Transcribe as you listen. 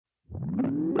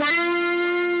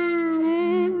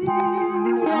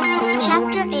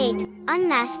Chapter 8,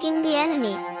 Unmasking the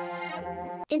Enemy.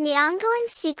 In the ongoing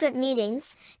secret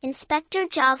meetings, Inspector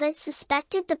Javed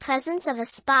suspected the presence of a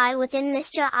spy within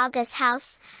Mr. Agha's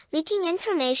house, leaking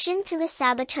information to the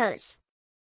saboteurs.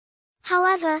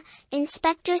 However,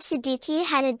 Inspector Siddiqui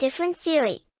had a different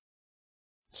theory.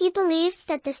 He believed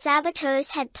that the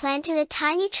saboteurs had planted a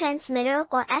tiny transmitter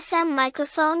or FM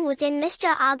microphone within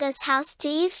Mr. Agha's house to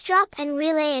eavesdrop and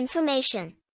relay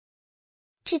information.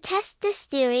 To test this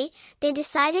theory, they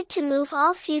decided to move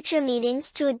all future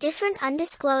meetings to a different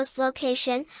undisclosed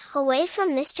location, away from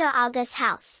Mr. Agha's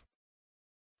house.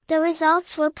 The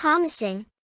results were promising.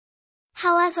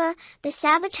 However, the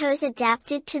saboteurs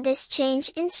adapted to this change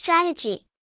in strategy.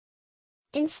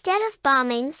 Instead of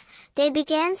bombings, they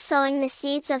began sowing the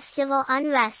seeds of civil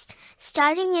unrest,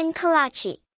 starting in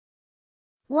Karachi.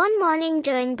 One morning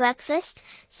during breakfast,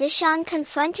 Zishan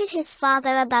confronted his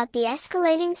father about the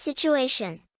escalating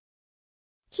situation.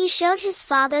 He showed his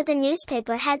father the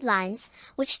newspaper headlines,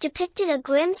 which depicted a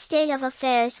grim state of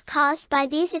affairs caused by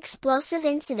these explosive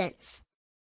incidents.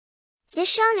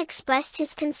 Zishan expressed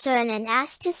his concern and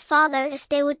asked his father if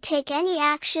they would take any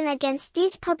action against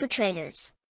these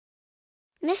perpetrators.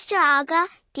 Mr. Agha,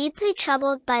 deeply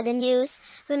troubled by the news,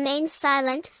 remained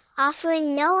silent,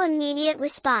 offering no immediate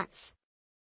response.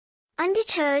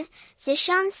 Undeterred,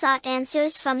 Zishan sought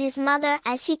answers from his mother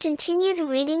as he continued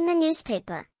reading the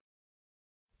newspaper.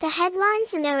 The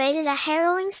headlines narrated a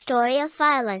harrowing story of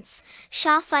violence.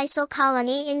 Shah Faisal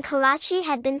colony in Karachi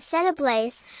had been set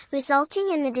ablaze,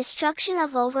 resulting in the destruction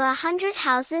of over 100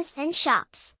 houses and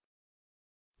shops.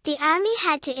 The army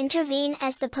had to intervene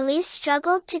as the police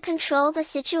struggled to control the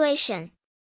situation.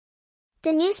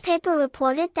 The newspaper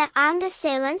reported that armed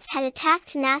assailants had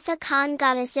attacked Natha Khan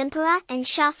Gada Zimpara and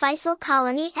Shah Faisal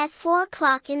colony at 4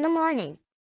 o'clock in the morning.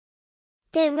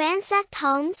 They ransacked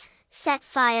homes, set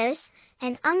fires,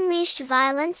 and unleashed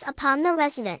violence upon the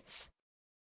residents.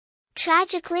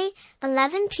 Tragically,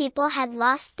 11 people had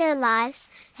lost their lives,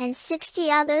 and 60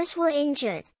 others were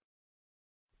injured.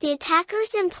 The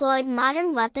attackers employed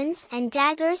modern weapons and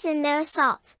daggers in their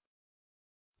assault.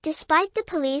 Despite the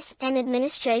police and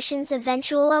administration's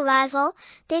eventual arrival,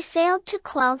 they failed to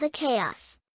quell the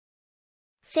chaos.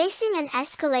 Facing an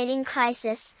escalating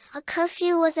crisis, a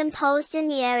curfew was imposed in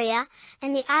the area,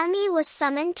 and the army was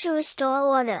summoned to restore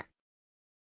order.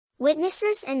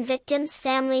 Witnesses and victims'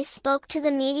 families spoke to the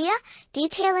media,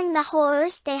 detailing the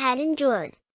horrors they had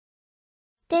endured.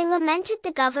 They lamented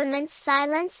the government's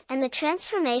silence and the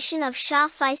transformation of Shah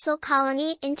Faisal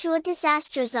colony into a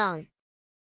disaster zone.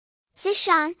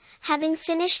 Zishan, having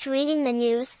finished reading the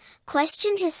news,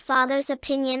 questioned his father's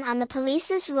opinion on the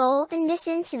police's role in this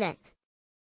incident.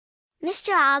 Mr.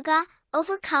 Agha,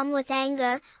 overcome with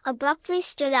anger, abruptly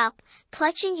stood up,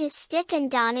 clutching his stick and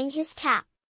donning his cap.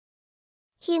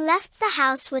 He left the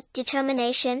house with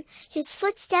determination, his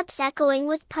footsteps echoing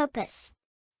with purpose.